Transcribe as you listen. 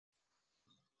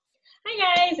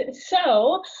Hi guys,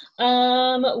 so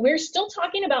we're still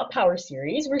talking about power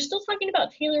series. We're still talking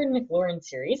about Taylor and Maclaurin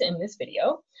series in this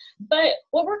video, but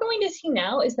what we're going to see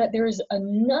now is that there's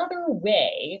another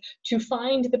way to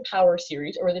find the power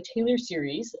series or the Taylor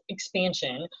series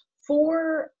expansion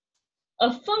for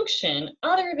a function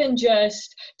other than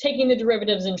just taking the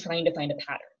derivatives and trying to find a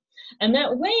pattern. And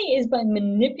that way is by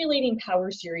manipulating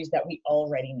power series that we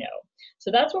already know.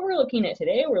 So that's what we're looking at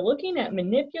today. We're looking at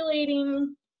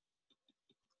manipulating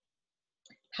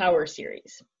power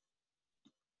series.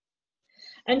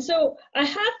 And so I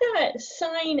have that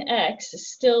sine x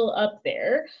still up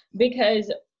there because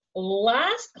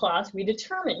last class we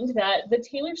determined that the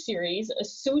Taylor series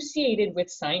associated with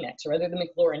sine x, or rather the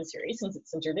Maclaurin series, since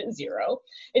it's centered at 0,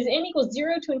 is n equals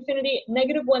 0 to infinity,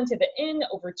 negative 1 to the n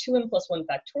over 2n plus 1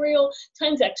 factorial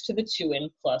times x to the 2n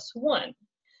plus 1.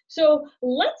 So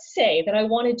let's say that I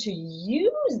wanted to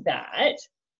use that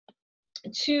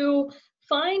to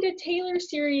find a Taylor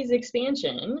series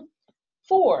expansion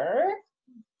for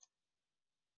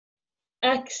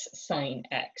x sine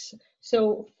x.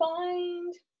 So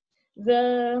find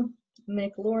the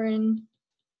Maclaurin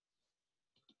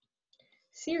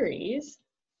series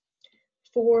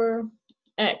for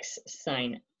x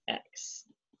sine x.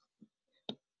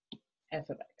 F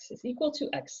of x is equal to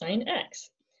x sine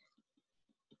x.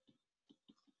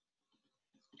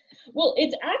 Well,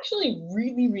 it's actually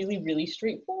really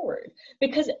straightforward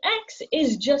because x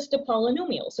is just a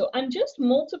polynomial. So I'm just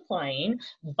multiplying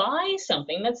by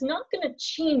something that's not going to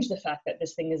change the fact that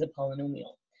this thing is a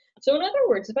polynomial. So in other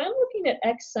words, if I'm looking at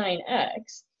x sine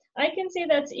x, I can say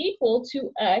that's equal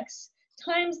to x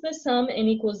times the sum n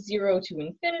equals 0 to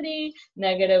infinity,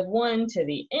 negative 1 to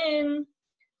the n,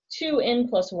 2n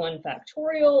plus 1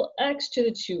 factorial, x to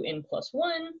the 2n plus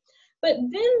 1. But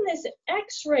then this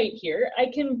x right here, I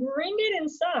can bring it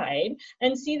inside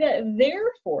and see that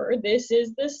therefore this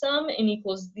is the sum n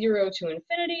equals 0 to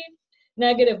infinity,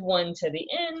 negative 1 to the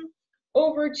n,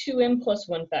 over 2n plus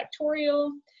 1 factorial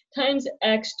times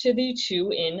x to the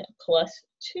 2n plus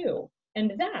 2.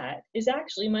 And that is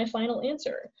actually my final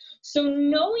answer. So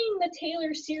knowing the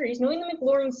Taylor series, knowing the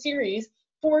Maclaurin series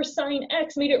for sine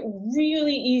x made it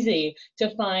really easy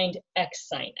to find x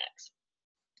sine x.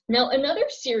 Now, another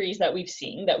series that we've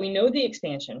seen that we know the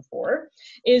expansion for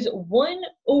is 1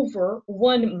 over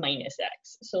 1 minus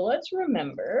x. So let's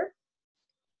remember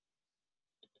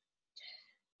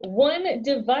 1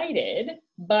 divided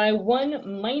by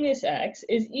 1 minus x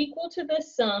is equal to the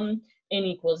sum n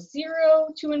equals 0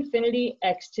 to infinity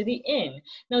x to the n.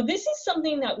 Now this is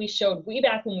something that we showed way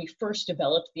back when we first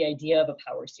developed the idea of a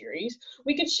power series.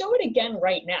 We could show it again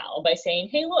right now by saying,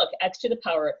 hey look, x to the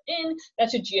power of n,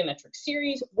 that's a geometric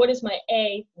series. What is my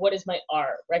a? What is my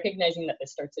r? Recognizing that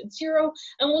this starts at 0,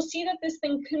 and we'll see that this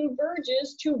thing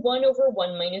converges to 1 over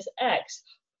 1 minus x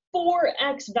for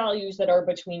x values that are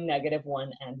between negative 1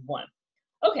 and 1.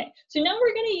 Okay, so now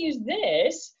we're going to use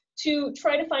this to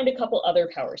try to find a couple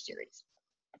other power series.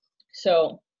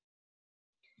 So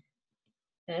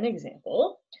an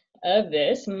example of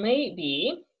this might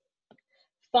be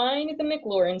find the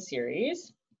Maclaurin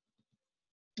series.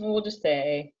 We'll just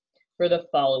say for the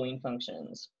following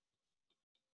functions.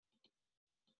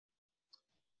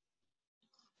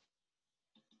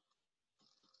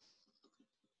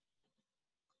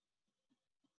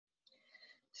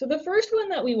 So the first one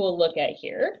that we will look at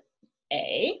here,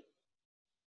 A,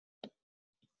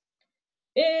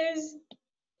 is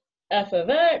f of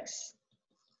x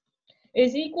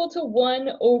is equal to 1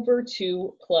 over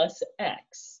 2 plus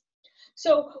x.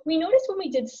 So we noticed when we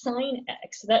did sine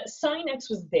x, that sine x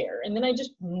was there, and then I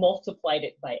just multiplied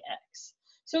it by x.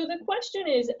 So the question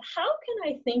is, how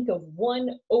can I think of 1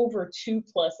 over 2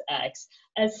 plus x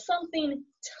as something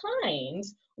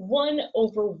times 1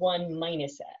 over 1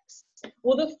 minus x?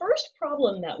 Well, the first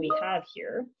problem that we have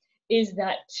here is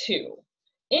that 2.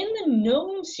 In the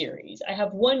known series, I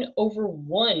have 1 over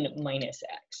 1 minus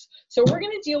x. So we're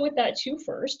going to deal with that 2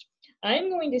 first. I'm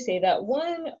going to say that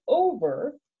 1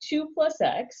 over 2 plus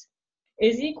x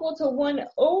is equal to 1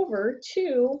 over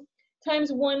 2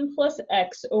 times 1 plus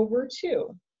x over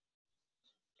 2.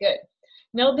 Good.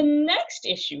 Now the next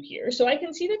issue here, so I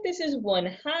can see that this is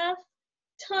 1/2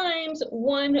 times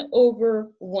 1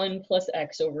 over 1 plus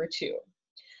x over 2.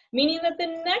 Meaning that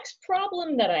the next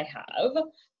problem that I have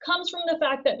comes from the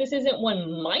fact that this isn't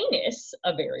 1 minus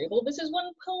a variable, this is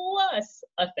 1 plus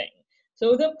a thing.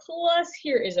 So the plus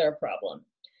here is our problem.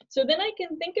 So then I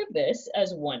can think of this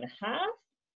as 1/2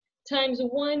 times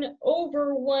 1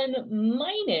 over 1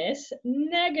 minus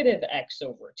negative x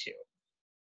over 2.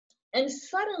 And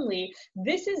suddenly,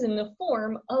 this is in the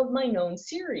form of my known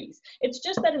series. It's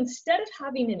just that instead of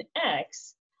having an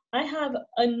x, I have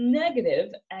a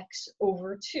negative x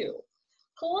over 2.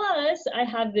 Plus, I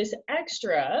have this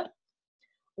extra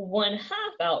 1/2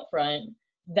 out front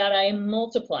that I'm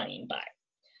multiplying by.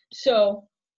 So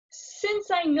since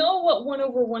I know what 1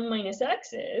 over 1 minus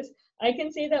x is, I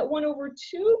can say that 1 over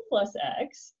 2 plus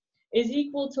x is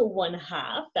equal to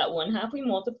 1/2, that 1/2 we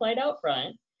multiplied out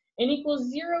front, and equals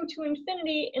 0 to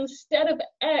infinity. Instead of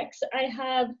x, I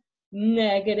have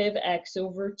negative x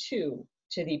over 2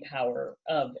 to the power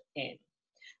of n.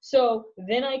 So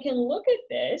then I can look at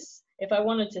this, if I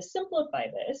wanted to simplify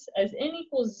this, as n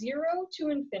equals 0 to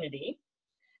infinity.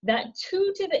 That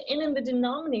 2 to the n in the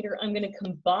denominator, I'm going to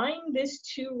combine this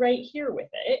 2 right here with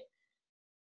it.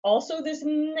 Also, this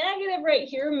negative right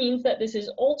here means that this is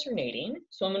alternating.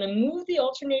 So I'm going to move the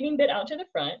alternating bit out to the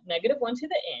front, negative 1 to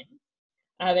the n.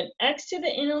 I have an x to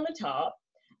the n on the top,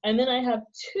 and then I have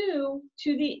 2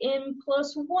 to the n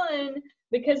plus 1,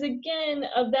 because again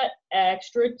of that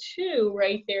extra 2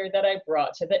 right there that I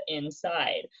brought to the n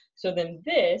side. So then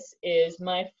this is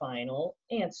my final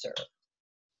answer.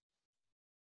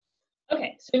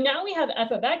 Okay, so now we have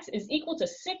f of x is equal to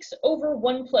 6 over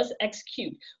 1 plus x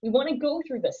cubed. We want to go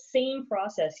through the same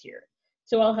process here.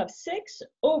 So I'll have 6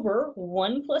 over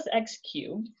 1 plus x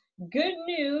cubed. Good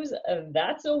news,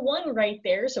 that's a 1 right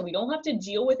there, so we don't have to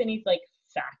deal with any like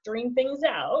factoring things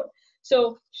out.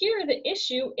 So here the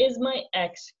issue is my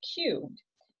x cubed.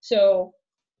 So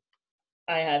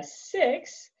I have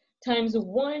 6 times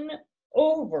 1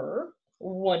 over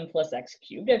 1 plus x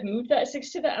cubed. I've moved that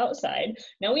 6 to the outside.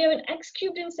 Now we have an x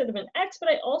cubed instead of an x, but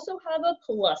I also have a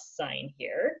plus sign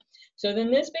here. So then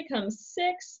this becomes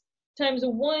 6 times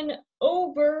 1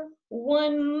 over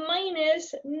 1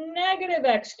 minus negative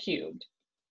x cubed.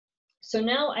 So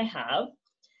now I have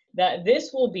that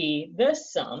this will be the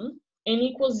sum, n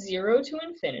equals 0 to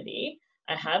infinity.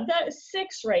 I have that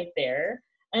 6 right there,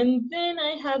 and then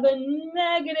I have a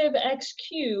negative x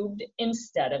cubed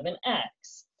instead of an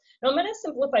x. Now I'm going to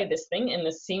simplify this thing in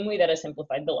the same way that I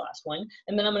simplified the last one,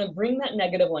 and then I'm going to bring that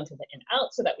negative 1 to the n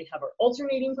out so that we have our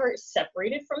alternating part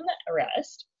separated from the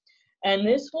rest. And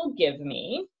this will give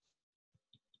me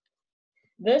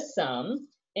the sum,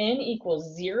 n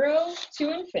equals 0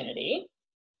 to infinity,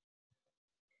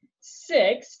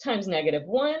 6 times negative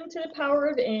 1 to the power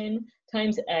of n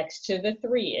times x to the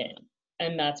 3n.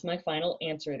 And that's my final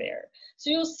answer there. So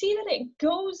you'll see that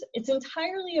it's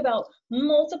entirely about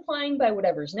multiplying by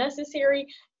whatever's necessary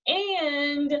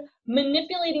and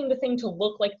manipulating the thing to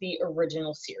look like the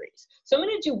original series. So I'm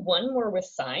going to do one more with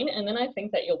sine, and then I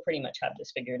think that you'll pretty much have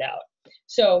this figured out.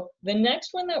 So the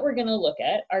next one that we're going to look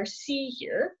at, our C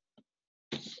here,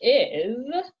 is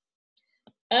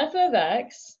f of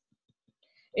x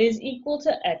is equal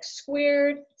to x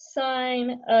squared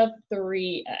sine of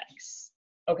 3x.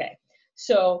 Okay.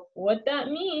 So what that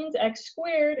means, x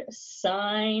squared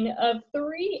sine of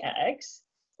 3x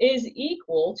is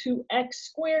equal to x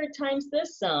squared times the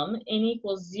sum, n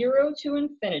equals 0 to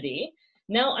infinity.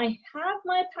 Now I have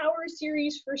my power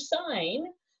series for sine,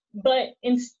 but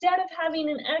instead of having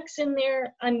an x in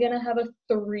there, I'm going to have a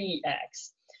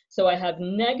 3x. So I have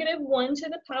negative 1 to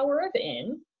the power of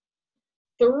n,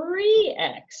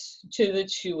 3x to the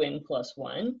 2n plus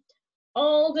 1,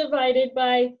 all divided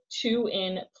by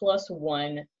 2n plus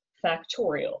 1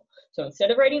 factorial. So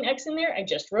instead of writing x in there, I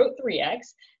just wrote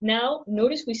 3x. Now,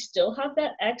 notice we still have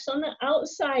that x on the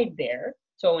outside there.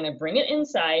 So I'm going to bring it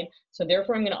inside. So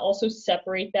therefore, I'm going to also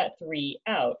separate that 3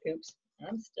 out. Oops,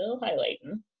 I'm still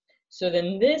highlighting. So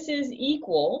then this is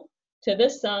equal to the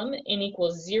sum, n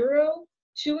equals 0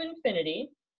 to infinity,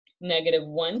 negative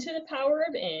 1 to the power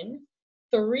of n,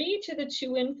 3 to the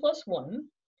 2n plus 1,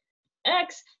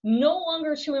 x, no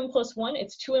longer 2n plus 1,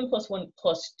 it's 2n plus 1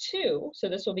 plus 2, so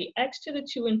this will be x to the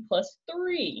 2n plus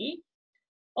 3,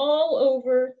 all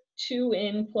over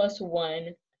 2n plus 1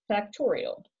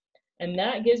 factorial. And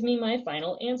that gives me my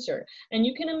final answer. And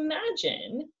you can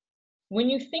imagine, when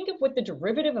you think of what the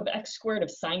derivative of x squared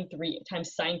of sine 3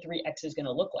 times sine 3x is going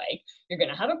to look like, you're going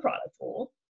to have a product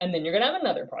rule, and then you're going to have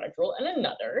another product rule and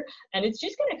another, and it's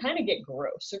just going to kind of get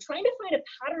gross. So trying to find a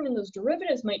pattern in those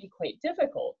derivatives might be quite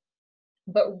difficult.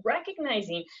 But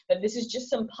recognizing that this is just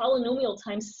some polynomial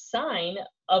times sine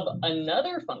of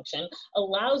another function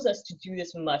allows us to do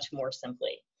this much more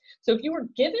simply. So if you were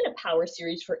given a power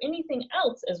series for anything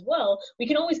else as well, we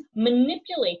can always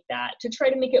manipulate that to try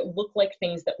to make it look like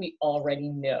things that we already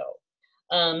know.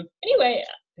 Anyway,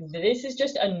 this is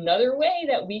just another way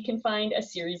that we can find a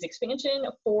series expansion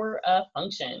for a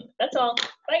function. That's all.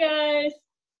 Bye, guys.